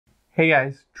Hey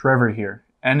guys, Trevor here,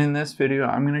 and in this video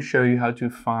I'm going to show you how to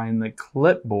find the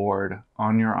clipboard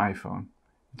on your iPhone.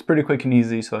 It's pretty quick and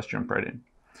easy, so let's jump right in.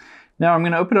 Now I'm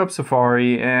going to open up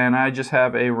Safari and I just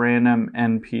have a random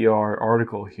NPR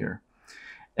article here.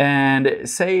 And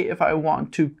say if I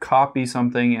want to copy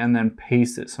something and then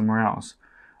paste it somewhere else,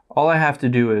 all I have to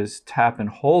do is tap and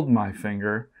hold my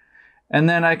finger, and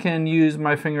then I can use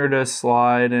my finger to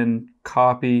slide and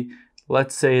copy,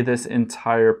 let's say, this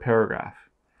entire paragraph.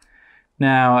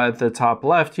 Now at the top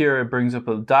left here, it brings up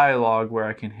a dialog where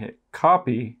I can hit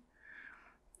copy.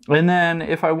 And then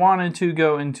if I wanted to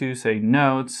go into, say,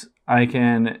 notes, I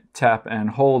can tap and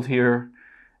hold here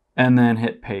and then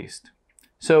hit paste.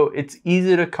 So it's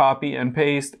easy to copy and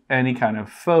paste any kind of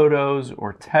photos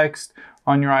or text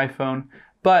on your iPhone.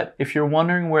 But if you're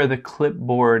wondering where the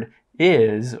clipboard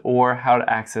is or how to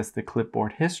access the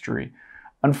clipboard history,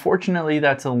 unfortunately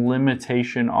that's a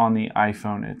limitation on the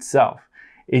iPhone itself.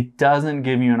 It doesn't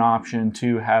give you an option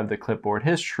to have the clipboard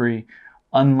history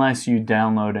unless you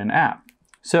download an app.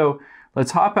 So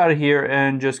let's hop out of here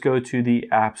and just go to the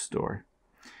App Store.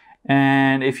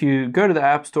 And if you go to the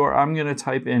App Store, I'm going to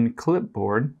type in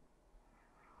clipboard.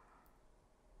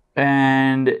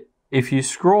 And if you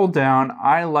scroll down,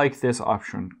 I like this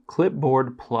option,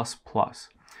 Clipboard Plus.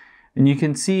 And you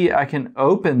can see I can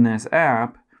open this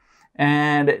app,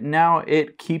 and now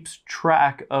it keeps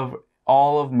track of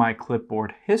all of my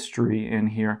clipboard history in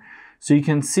here. So you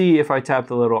can see if I tap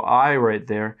the little eye right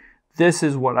there, this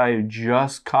is what I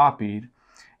just copied.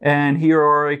 And here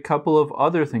are a couple of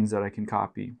other things that I can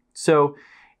copy. So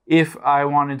if I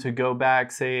wanted to go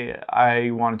back, say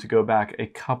I wanted to go back a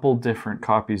couple different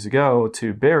copies ago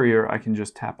to barrier, I can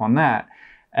just tap on that.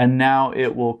 And now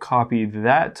it will copy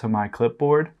that to my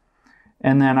clipboard.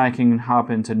 And then I can hop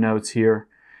into notes here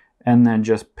and then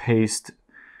just paste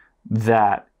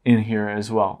that in here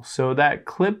as well. So that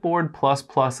Clipboard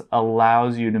Plus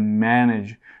allows you to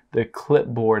manage the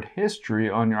clipboard history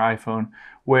on your iPhone,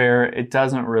 where it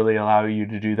doesn't really allow you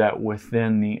to do that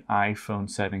within the iPhone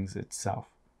settings itself.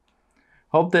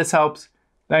 Hope this helps.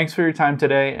 Thanks for your time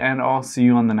today, and I'll see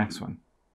you on the next one.